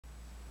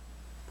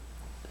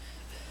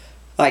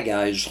Hi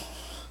guys,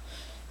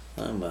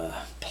 I'm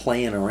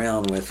playing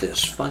around with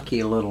this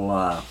funky little,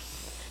 I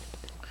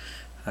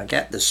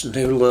got this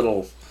new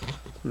little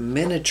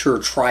miniature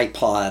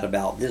tripod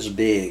about this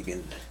big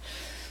and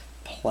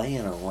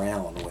playing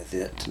around with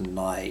it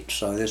tonight.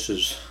 So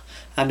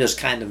I'm just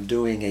kind of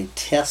doing a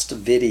test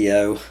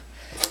video.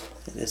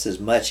 This is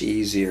much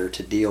easier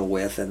to deal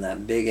with than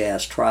that big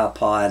ass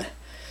tripod.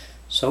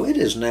 So it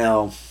is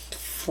now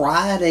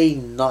Friday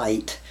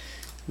night,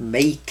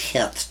 May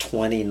 10th,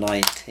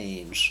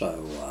 2019.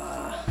 So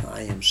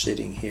I am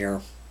sitting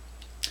here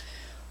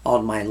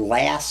on my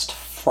last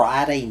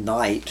Friday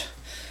night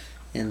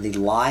in the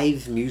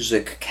live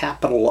music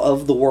capital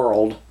of the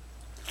world.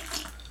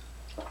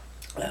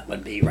 That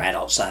would be right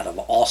outside of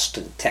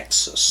Austin,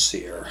 Texas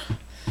here.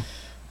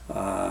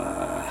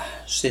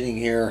 Sitting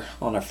here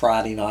on a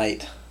Friday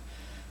night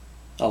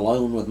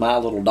alone with my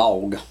little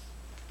dog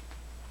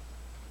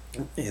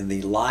in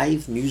the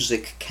live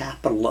music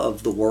capital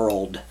of the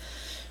world.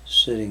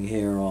 Sitting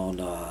here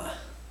on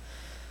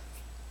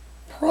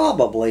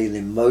probably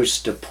the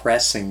most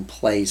depressing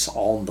place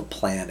on the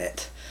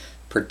planet,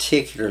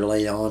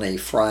 particularly on a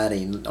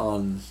Friday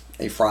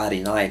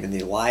night in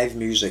the live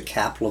music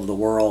capital of the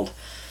world,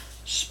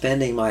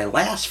 spending my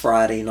last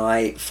Friday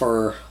night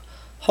for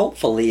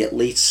hopefully at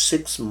least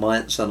 6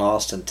 months in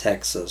Austin,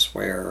 Texas,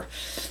 where,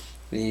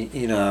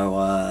 you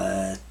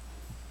know,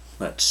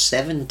 about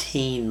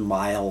 17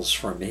 miles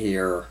from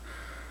here,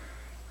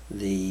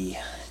 the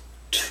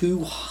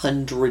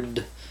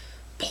 200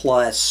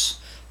 plus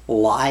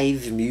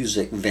live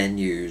music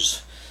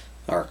venues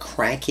are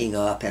cranking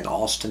up in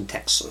Austin,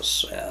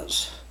 Texas,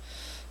 as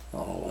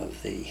all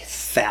of the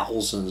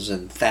thousands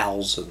and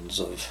thousands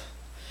of,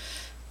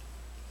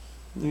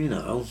 you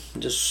know,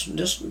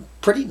 just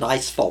pretty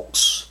nice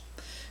folks,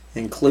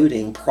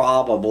 including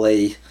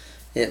probably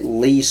at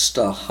least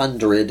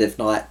 100, if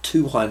not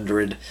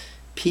 200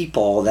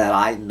 people that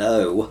I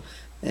know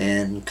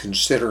and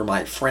consider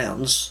my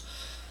friends,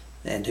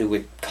 and who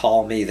would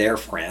call me their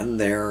friend.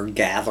 They're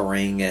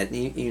gathering at,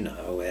 you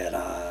know,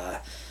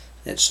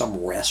 at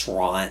some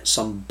restaurant,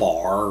 some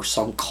bar,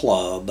 some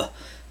club,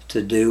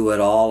 to do what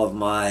all of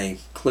my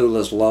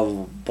clueless,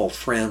 lovable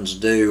friends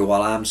do,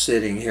 while I'm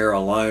sitting here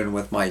alone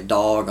with my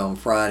dog on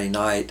Friday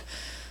night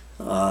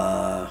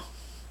on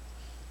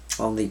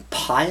the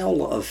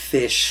Pile of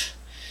Fish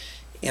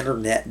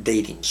internet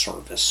dating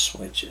service,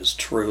 which is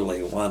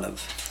truly one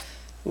of...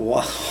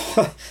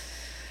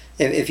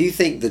 If you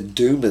think the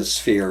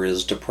doomosphere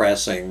is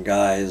depressing,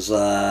 guys, you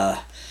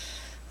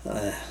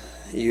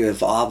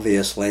have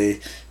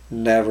obviously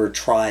never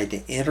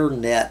tried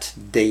internet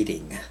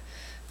dating,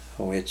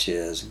 which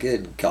is,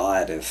 good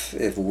God,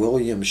 if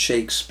William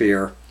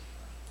Shakespeare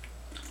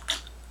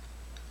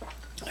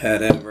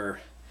had ever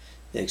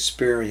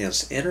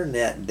experienced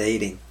internet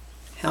dating,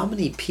 how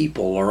many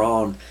people are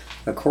on,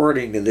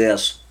 according to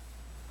this,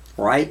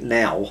 right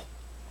now,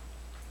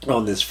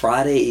 on this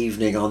Friday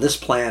evening on this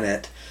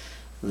planet?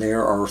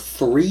 There are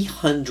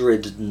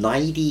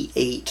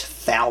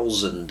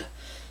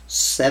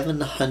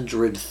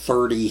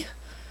 398,730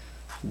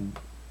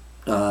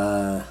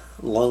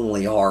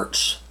 lonely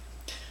hearts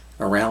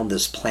around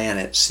this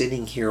planet,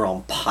 sitting here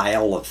on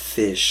Pile of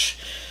Fish,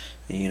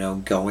 you know,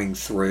 going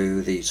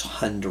through these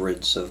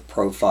hundreds of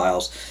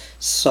profiles.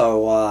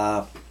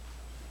 So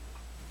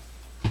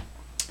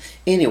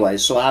anyway,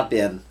 so I've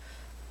been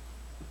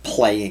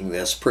playing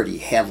this pretty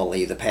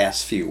heavily the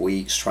past few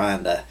weeks,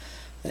 trying to,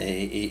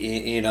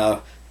 you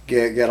know,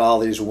 get all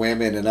these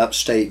women in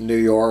upstate New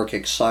York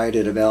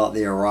excited about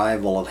the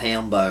arrival of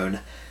Hambone.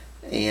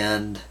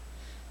 And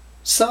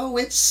so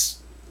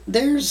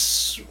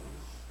there's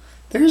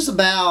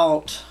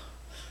about,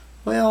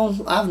 well,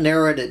 I've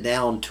narrowed it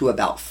down to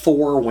about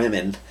 4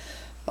 women,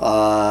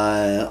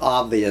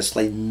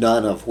 obviously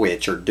none of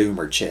which are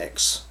doomer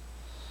chicks.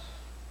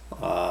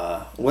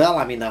 Well,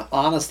 I mean, I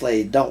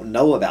honestly don't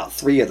know about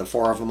 3 of the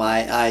 4 of them.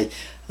 I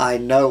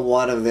know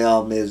one of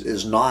them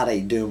is not a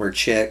doomer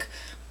chick,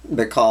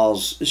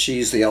 because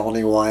she's the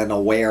only one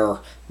aware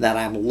that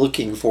I'm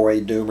looking for a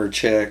doomer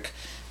chick.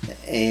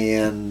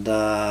 And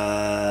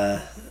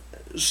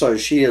so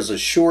she has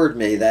assured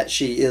me that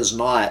she is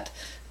not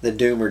the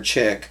doomer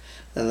chick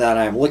that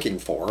I'm looking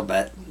for,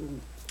 but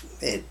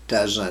it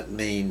doesn't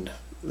mean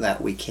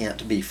that we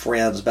can't be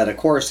friends. But of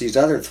course, these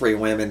other 3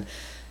 women,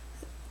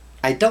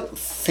 I don't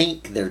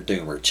think they're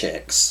doomer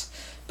chicks,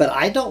 but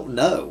I don't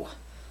know.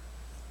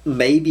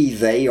 Maybe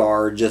they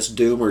are just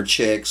doomer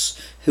chicks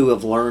who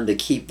have learned to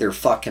keep their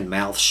fucking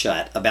mouth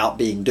shut about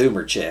being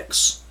doomer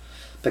chicks,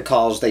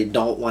 because they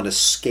don't want to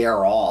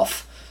scare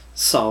off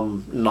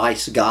some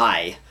nice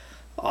guy,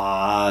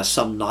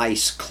 some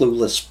nice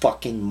clueless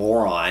fucking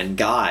moron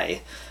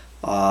guy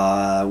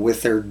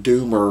with their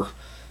doomer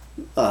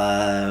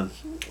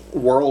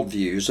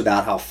worldviews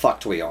about how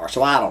fucked we are.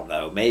 So I don't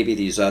know, maybe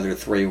these other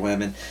 3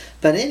 women.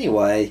 But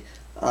anyway,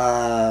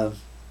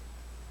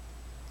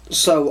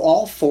 so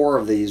all 4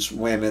 of these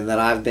women that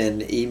I've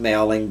been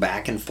emailing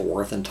back and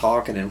forth and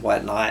talking and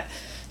whatnot,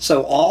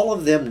 so all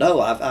of them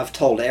know, I've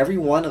told every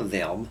one of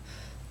them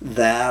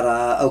that,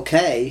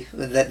 okay,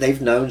 that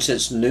they've known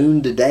since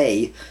noon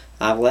today.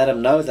 I've let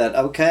them know that,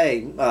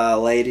 okay,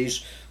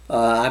 ladies,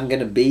 I'm going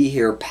to be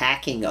here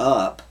packing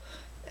up,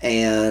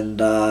 and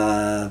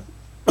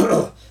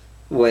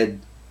would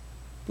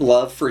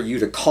love for you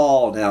to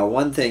call. Now,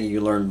 one thing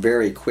you learn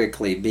very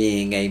quickly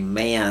being a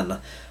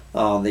man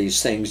on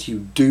these things, you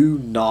do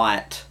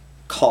not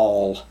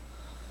call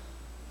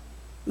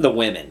the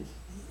women.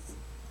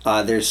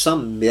 There's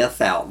some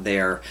myth out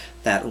there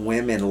that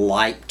women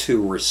like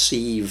to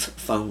receive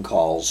phone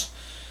calls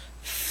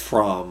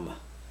from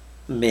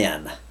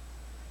men.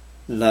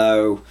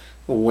 No,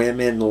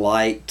 women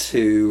like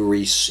to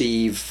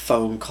receive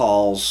phone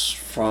calls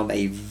from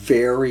a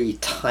very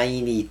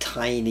tiny,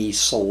 tiny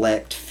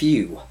select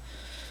few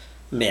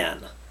men.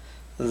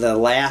 The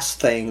last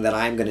thing that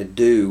I'm going to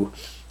do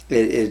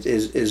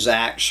is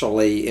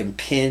actually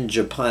impinge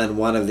upon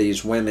one of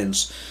these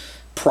women's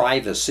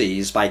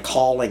privacies by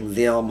calling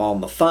them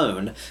on the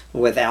phone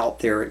without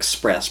their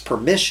express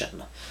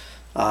permission.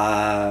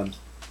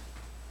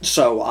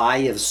 So I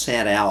have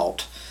sent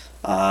out,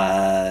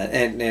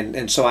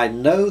 and so I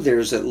know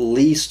there's at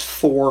least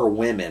 4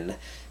 women,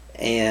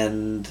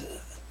 and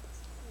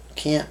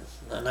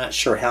I'm not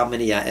sure how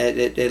many,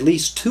 at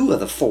least 2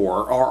 of the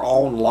 4 are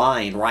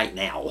online right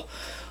now.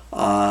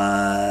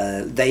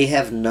 They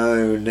have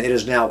known, it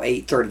is now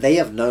 8:30, they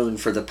have known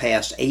for the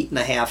past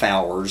 8.5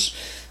 hours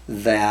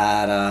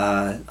that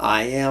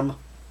I am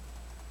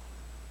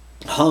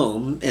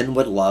home and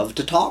would love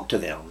to talk to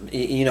them.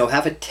 You know,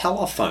 have a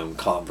telephone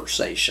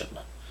conversation.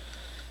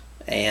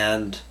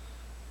 And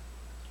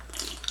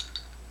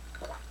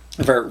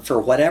for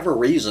whatever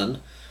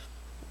reason,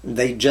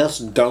 they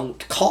just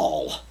don't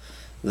call.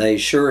 They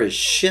sure as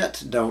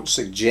shit don't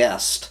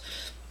suggest,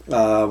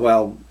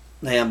 well,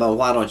 Hambo,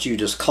 why don't you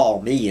just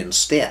call me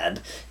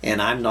instead?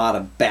 And I'm not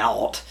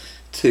about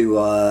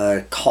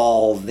to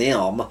call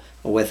them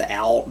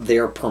without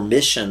their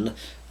permission.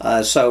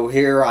 So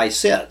here I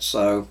sit.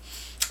 So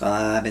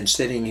I've been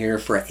sitting here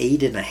for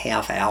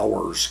 8.5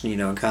 hours, you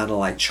know, kind of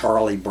like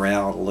Charlie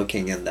Brown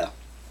looking in the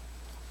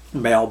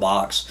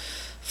mailbox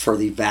for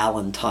the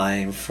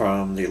Valentine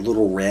from the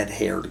little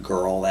red-haired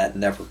girl that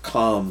never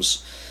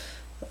comes.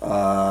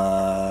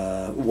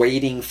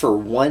 Waiting for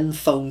one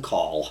phone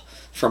call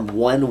from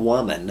one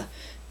woman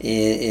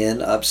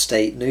in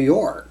upstate New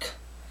York.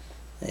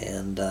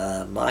 And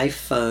my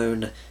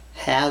phone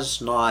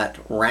has not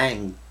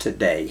rang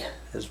today.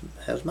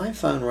 Has my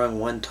phone rung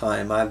one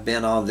time? I've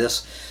been on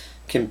this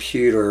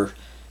computer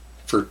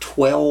for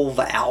 12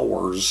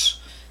 hours.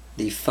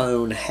 The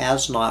phone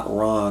has not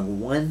rung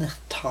one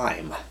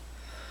time.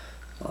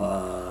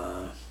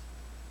 And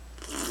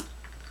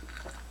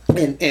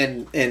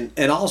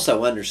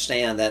also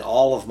understand that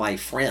all of my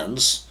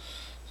friends,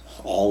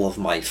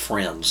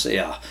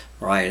 yeah,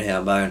 right,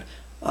 Hambone,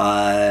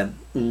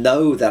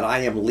 know that I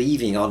am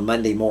leaving on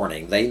Monday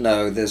morning. They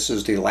know this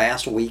is the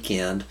last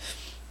weekend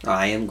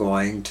I am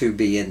going to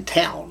be in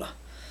town.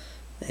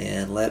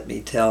 And let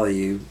me tell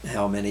you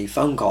how many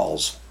phone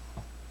calls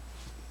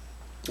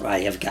I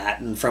have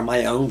gotten from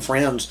my own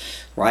friends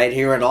right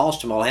here in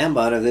Austin. Well,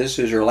 Hambone, if this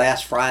is your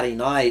last Friday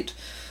night,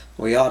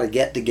 we ought to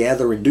get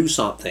together and do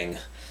something.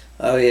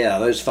 Oh yeah,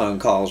 those phone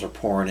calls are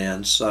pouring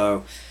in.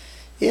 So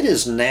it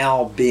has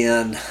now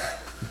been,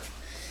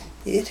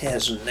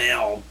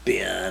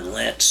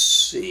 let's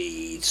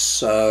see,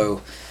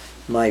 so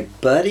my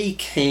buddy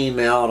came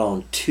out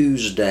on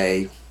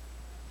Tuesday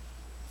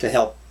to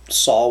help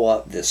saw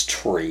up this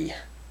tree.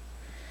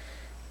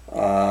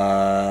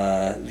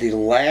 The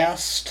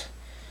last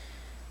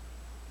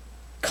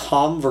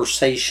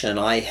conversation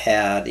I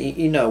had,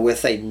 you know,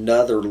 with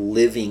another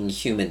living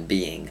human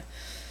being,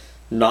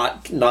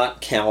 not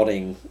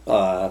counting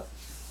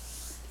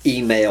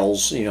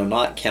emails, you know,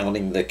 not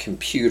counting the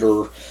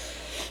computer,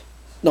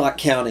 not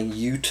counting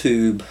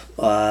YouTube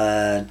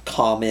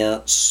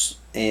comments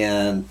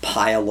and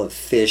pile of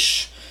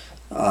fish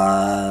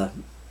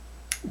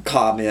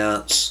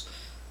comments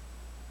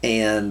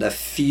and a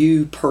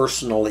few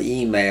personal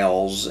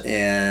emails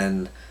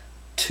and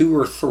 2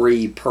 or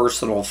 3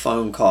 personal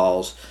phone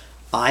calls.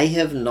 I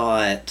have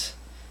not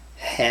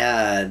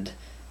had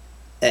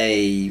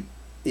a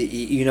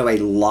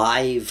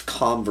live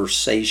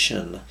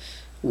conversation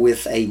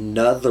with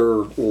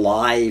another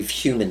live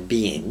human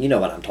being. You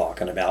know what I'm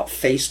talking about.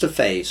 Face to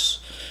face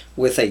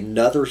with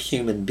another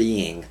human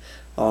being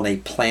on a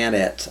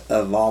planet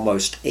of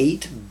almost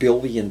 8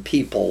 billion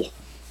people.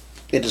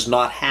 It has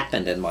not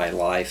happened in my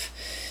life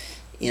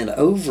in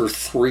over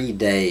 3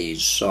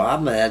 days. So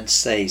I'd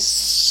say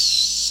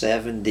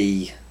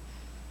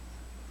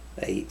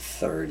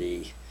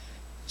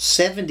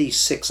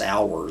 76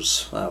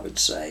 hours, I would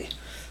say.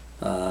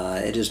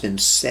 It has been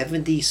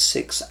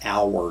 76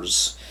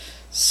 hours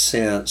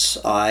since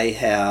I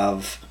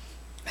have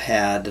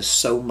had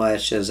so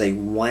much as a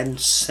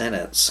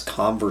 1-sentence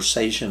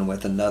conversation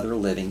with another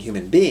living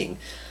human being.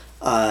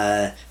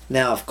 Now,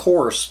 of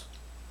course,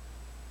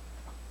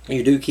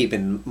 you do keep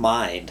in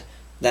mind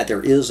that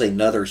there is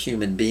another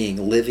human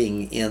being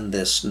living in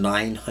this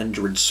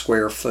 900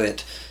 square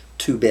foot,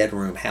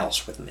 2-bedroom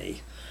house with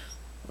me.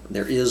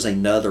 There is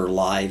another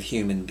live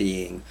human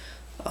being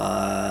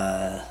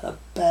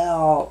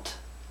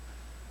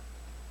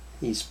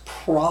he's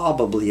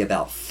probably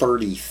about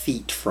 30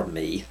 feet from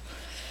me.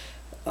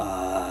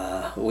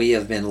 We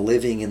have been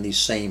living in the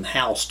same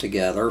house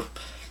together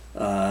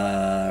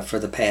for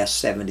the past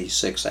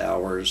 76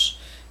 hours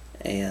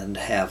and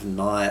have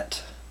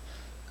not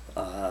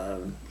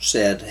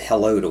said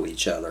hello to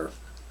each other.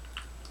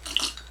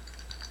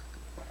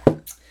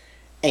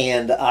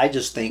 And I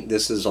just think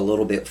this is a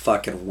little bit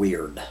fucking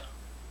weird.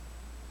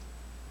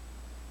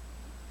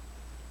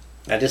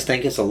 I just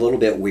think it's a little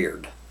bit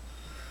weird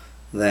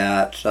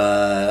that,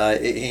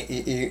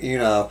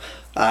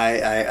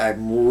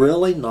 I'm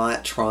really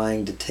not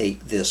trying to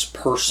take this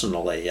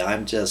personally.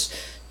 I'm just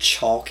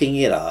chalking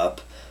it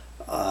up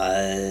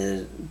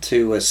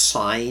to a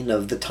sign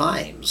of the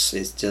times.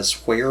 It's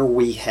just where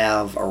we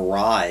have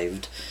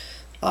arrived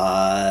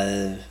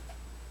in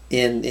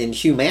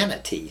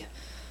humanity.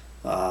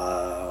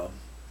 I'm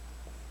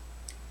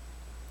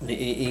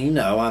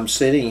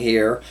sitting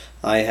here.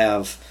 I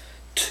have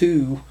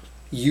 2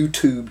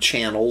 YouTube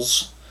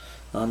channels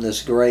on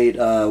this great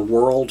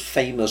world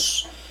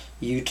famous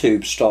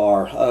YouTube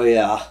star. Oh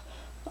yeah.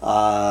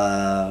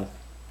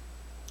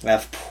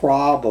 I've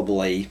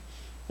probably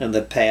in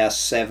the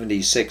past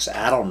 76,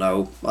 I don't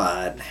know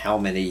how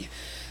many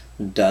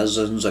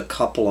dozens, a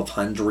couple of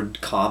hundred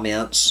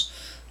comments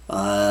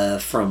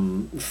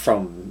from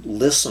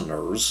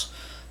listeners.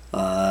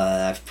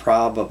 I've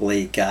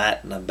probably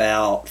gotten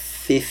about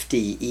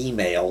 50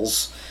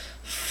 emails,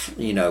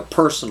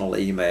 personal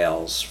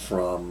emails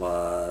from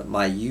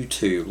my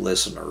YouTube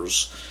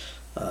listeners.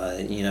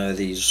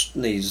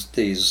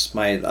 These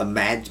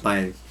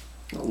my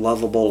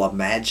lovable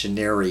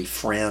imaginary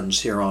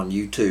friends here on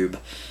YouTube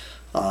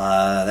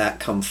that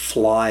come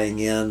flying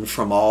in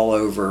from all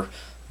over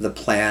the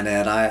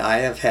planet. I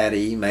have had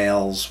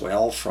emails,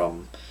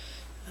 from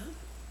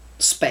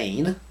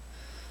Spain.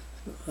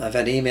 I've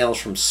had emails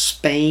from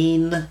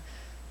Spain,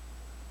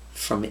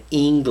 from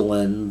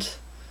England,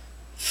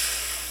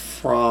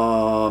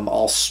 from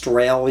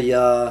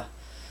Australia,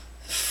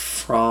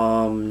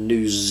 from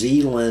New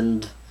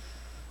Zealand,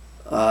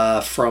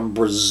 from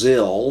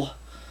Brazil,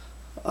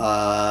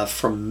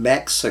 from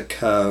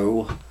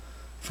Mexico,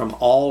 from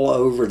all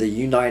over the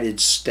United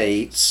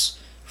States,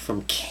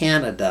 from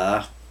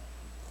Canada,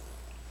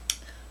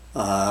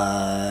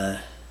 and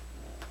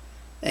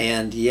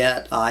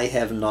yet I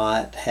have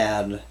not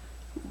had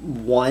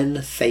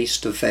one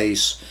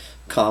face-to-face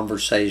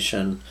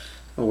conversation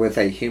with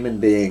a human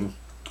being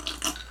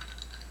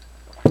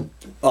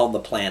on the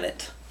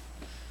planet.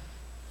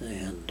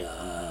 And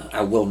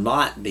I will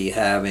not be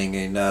having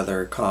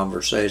another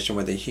conversation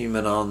with a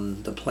human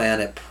on the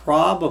planet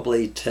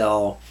probably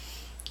till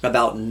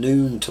about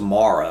noon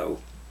tomorrow.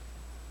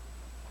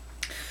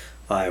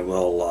 I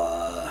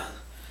will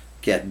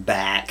get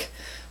back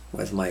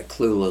with my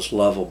clueless,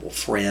 lovable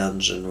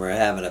friends, and we're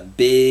having a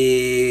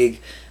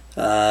big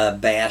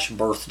bash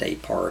birthday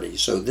party.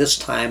 So this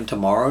time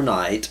tomorrow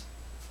night,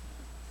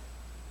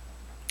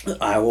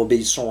 I will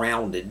be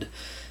surrounded.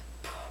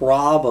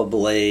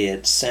 Probably,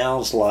 it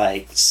sounds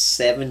like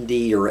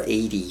 70 or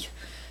 80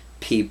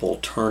 people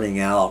turning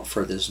out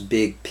for this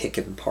big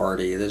pickin'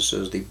 party. This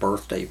is the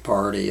birthday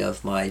party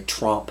of my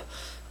Trump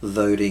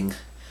voting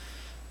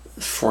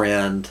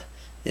friend.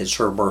 It's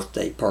her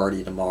birthday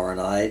party tomorrow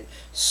night.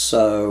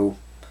 So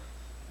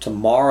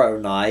tomorrow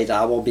night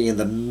I will be in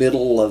the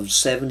middle of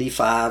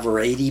 75 or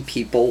 80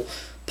 people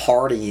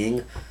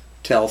partying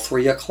till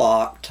 3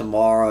 o'clock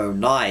tomorrow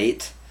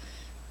night.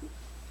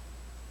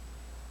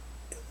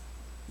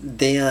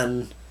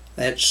 Then,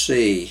 let's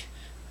see,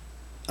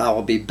 I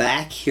will be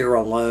back here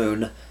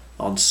alone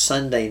on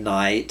Sunday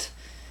night.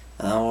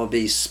 I will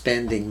be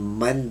spending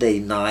Monday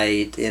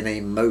night in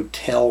a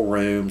motel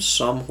room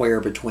somewhere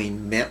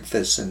between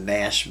Memphis and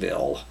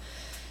Nashville.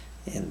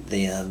 And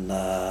then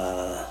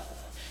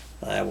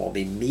I will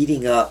be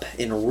meeting up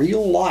in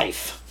real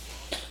life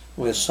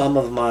with some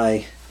of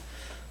my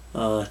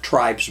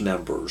tribes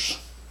members.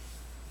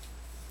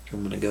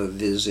 I'm going to go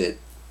visit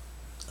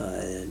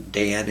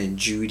Dan and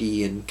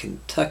Judy in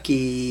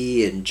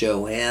Kentucky, and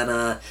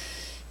Joanna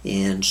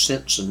in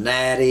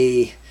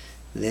Cincinnati.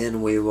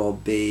 Then we will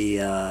be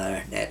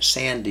at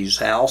Sandy's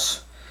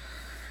house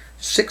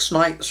 6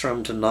 nights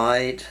from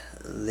tonight.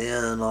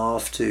 Then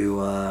off to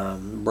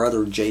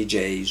Brother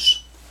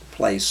JJ's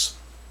place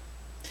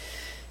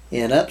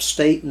in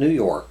upstate New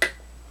York.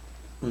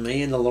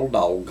 Me and the little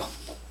dog.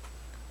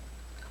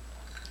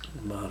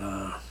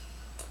 But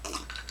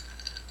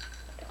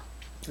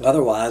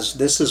otherwise,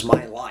 this is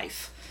my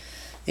life.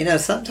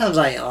 Sometimes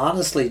I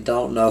honestly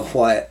don't know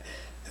what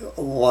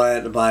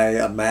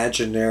my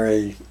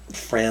imaginary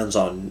friends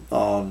on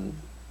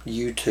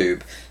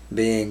YouTube,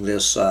 being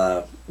this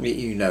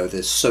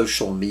this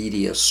social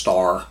media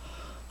star,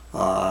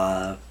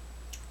 I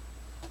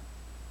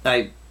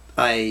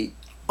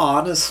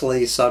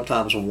honestly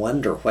sometimes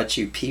wonder what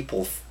you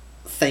people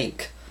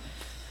think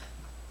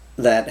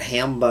that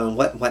Hambone,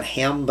 what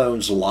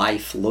Hambone's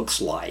life looks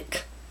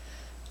like.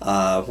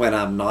 when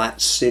I'm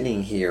not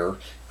sitting here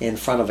in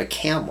front of a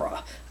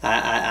camera.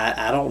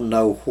 I don't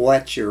know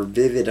what your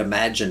vivid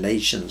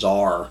imaginations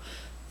are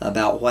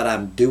about what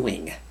I'm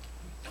doing.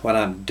 What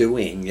I'm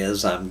doing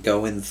is I'm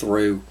going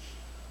through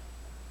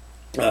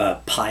a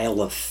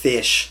pile of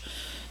fish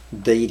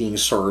dating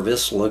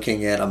service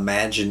looking at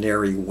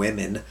imaginary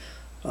women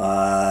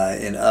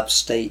in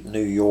upstate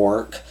New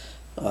York.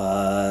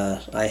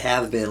 I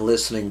have been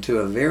listening to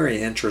a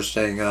very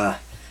interesting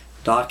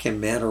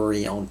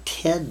documentary on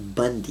Ted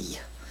Bundy.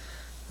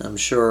 I'm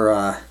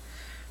sure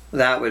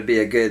that would be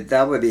a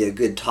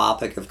good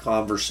topic of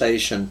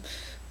conversation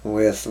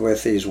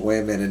with these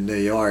women in New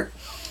York.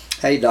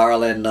 Hey,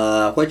 darling,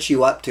 what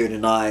you up to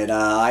tonight?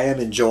 I am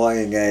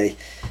enjoying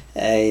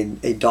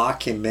a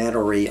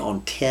documentary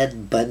on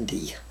Ted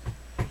Bundy.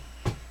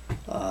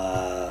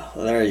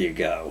 There you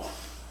go.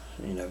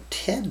 You know,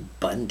 Ted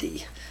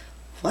Bundy.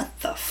 What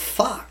the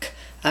fuck?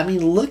 I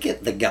mean, look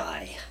at the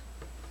guy.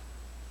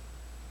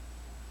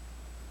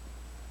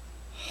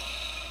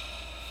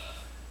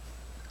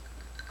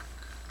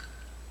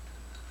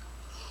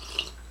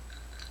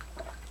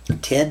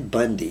 Ted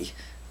Bundy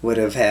would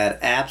have had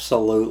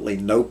absolutely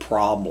no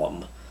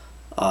problem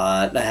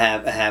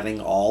having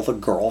all the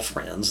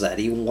girlfriends that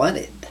he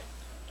wanted.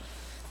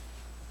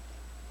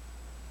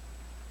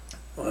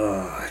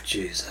 Oh,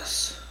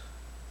 Jesus.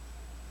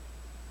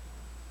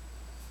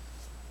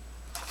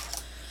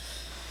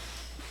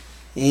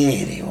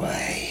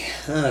 Anyway,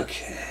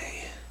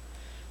 okay.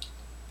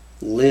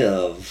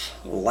 Live,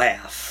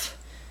 laugh,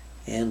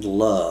 and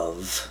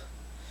love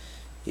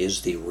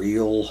is the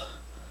real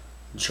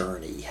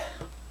journey.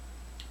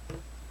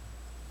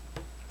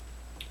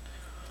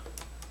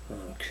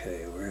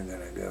 Okay, we're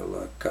gonna go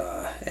look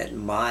at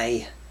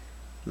my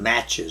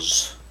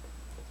matches.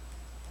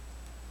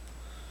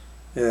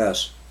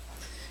 Yes.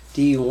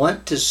 Do you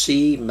want to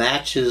see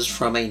matches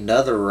from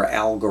another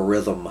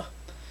algorithm?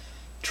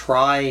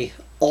 Try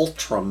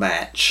Ultra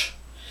Match,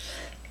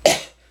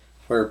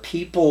 where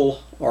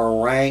people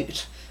are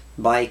ranked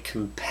by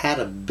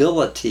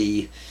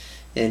compatibility,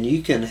 and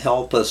you can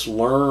help us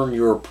learn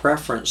your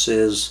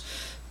preferences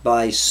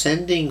by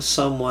sending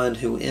someone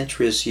who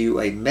interests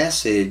you a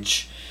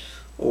message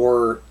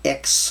or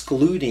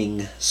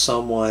excluding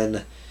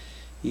someone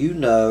you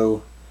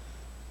know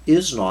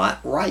is not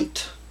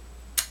right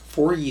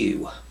for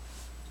you.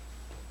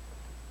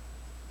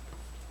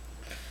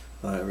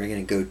 All right, we're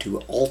going to go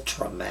to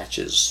Ultra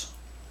Matches.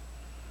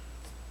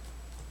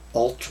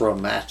 Ultra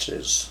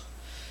Matches.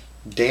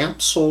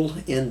 Damsel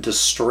in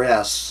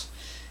distress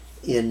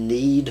in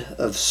need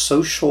of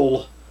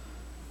social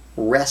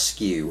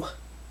rescue.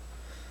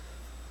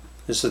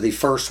 This is the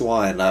first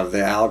one of the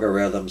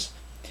algorithms.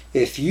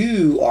 If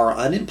you are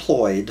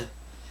unemployed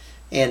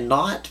and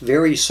not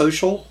very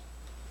social,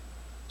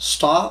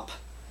 stop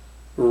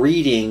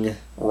reading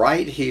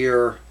right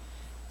here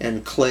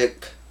and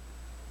click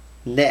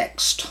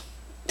next.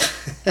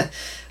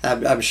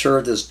 I'm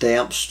sure this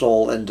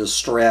damsel in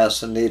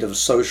distress in need of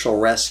social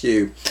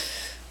rescue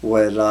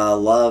would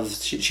love.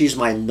 She's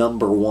my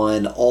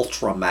 #1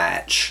 Ultra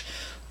Match.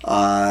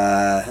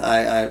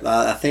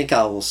 I think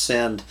I will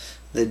send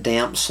the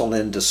damsel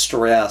in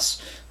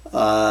distress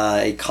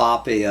a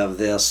copy of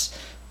this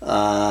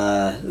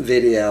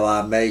video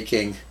I'm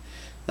making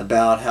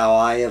about how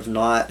I have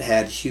not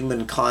had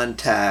human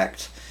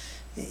contact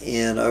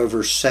in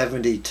over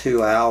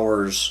 72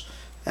 hours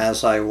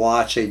as I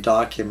watch a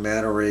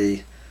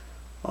documentary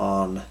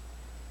on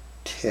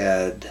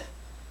Ted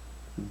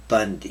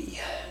Bundy.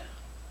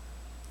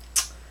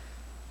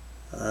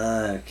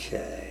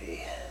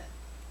 Okay.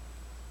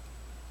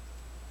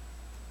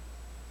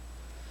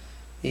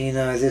 You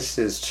know, this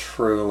is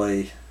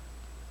truly...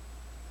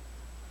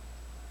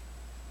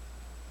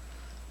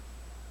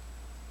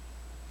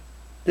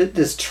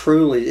 This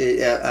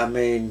truly, I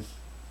mean...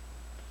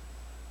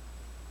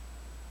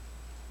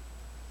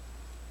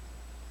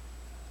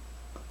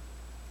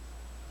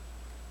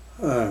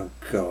 Oh,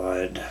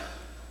 God.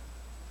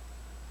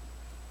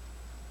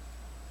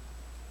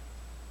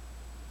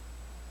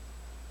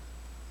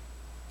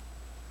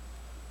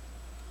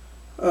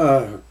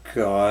 Oh,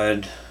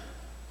 God.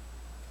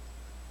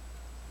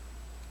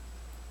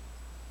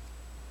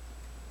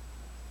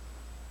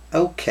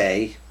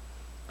 Okay,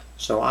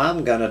 so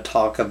I'm going to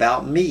talk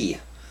about me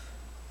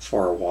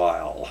for a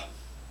while.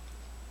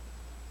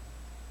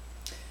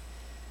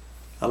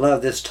 I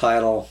love this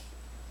title.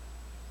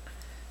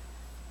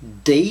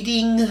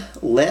 Dating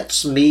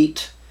Let's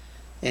Meet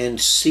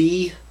and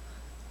See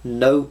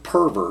No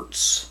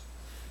Perverts.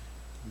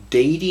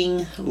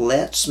 Dating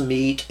Let's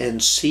Meet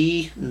and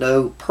See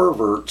No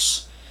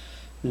Perverts.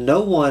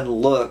 No one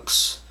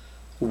looks.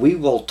 We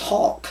will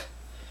talk.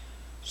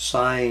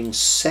 Signed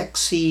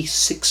Sexy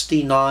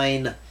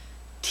 69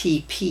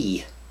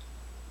 TP.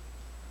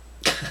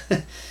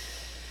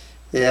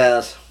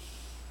 Yes.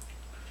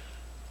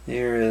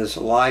 Here is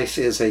Life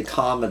is a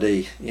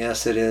Comedy.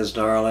 Yes, it is,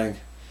 darling.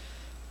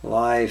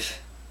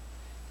 Life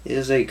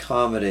is a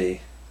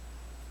comedy.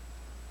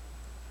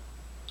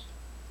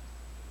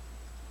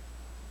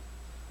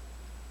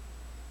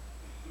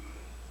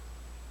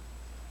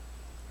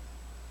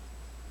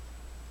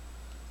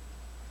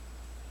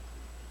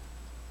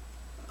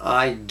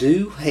 I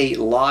do hate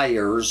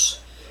liars,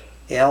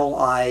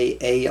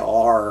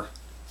 Liar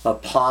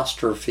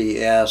apostrophe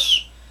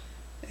S,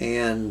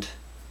 and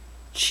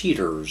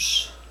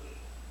cheaters.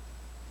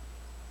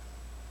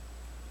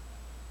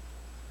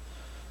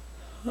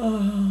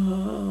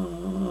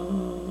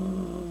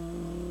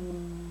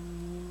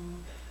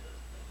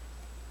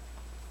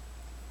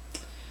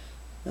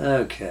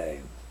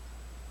 Okay.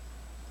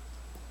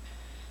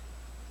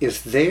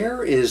 If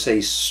there is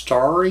a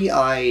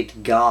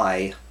starry-eyed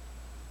guy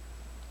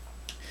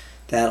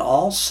that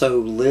also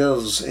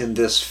lives in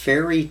this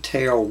fairy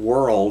tale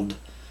world,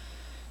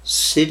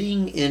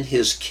 sitting in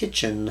his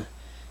kitchen,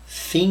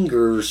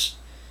 fingers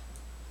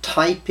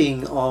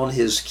typing on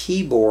his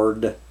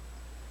keyboard,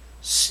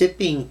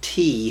 sipping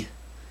tea,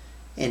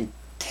 and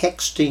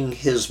texting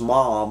his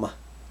mom,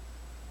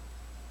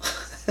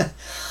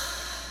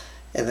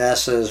 and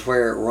that is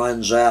where it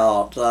runs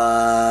out.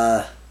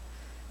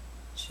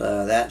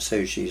 So that's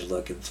who she's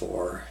looking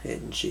for.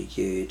 Isn't she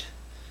cute?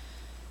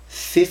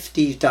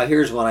 50, now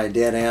here's one I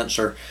did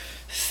answer.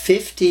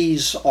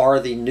 50s are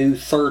the new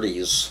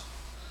 30s.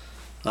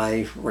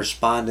 I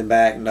responded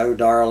back, no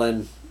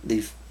darling,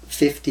 the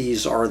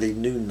 50s are the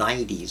new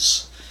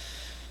 90s.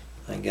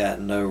 I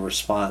got no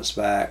response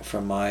back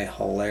from my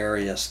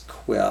hilarious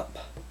quip.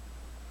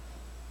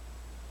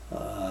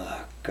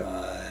 Oh,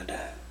 God.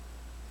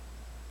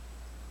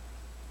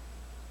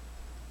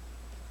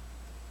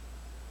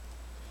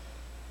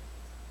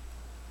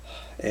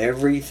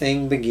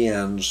 Everything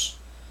begins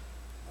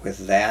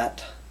with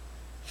that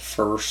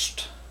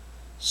first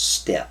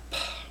step.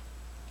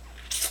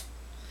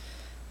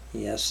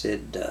 Yes,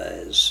 it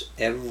does.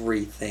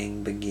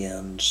 Everything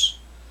begins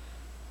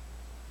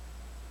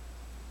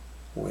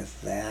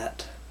with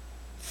that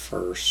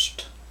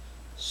first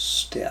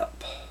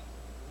step.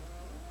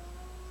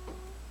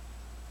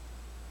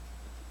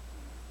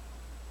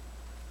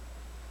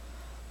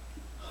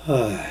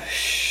 Oh,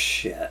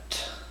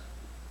 shit.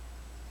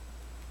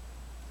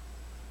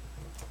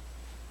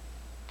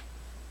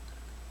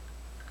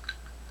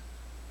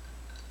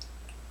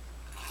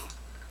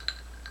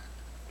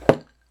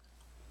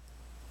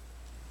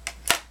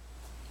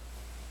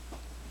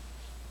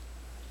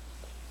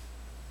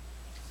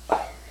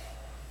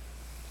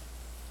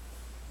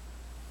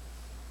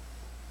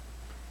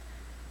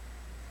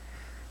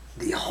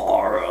 The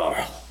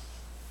horror.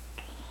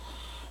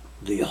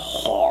 The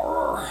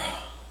horror.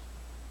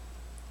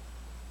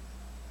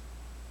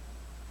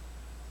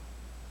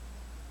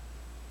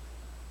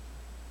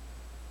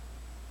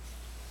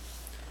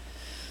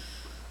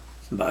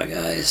 Bye,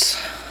 guys.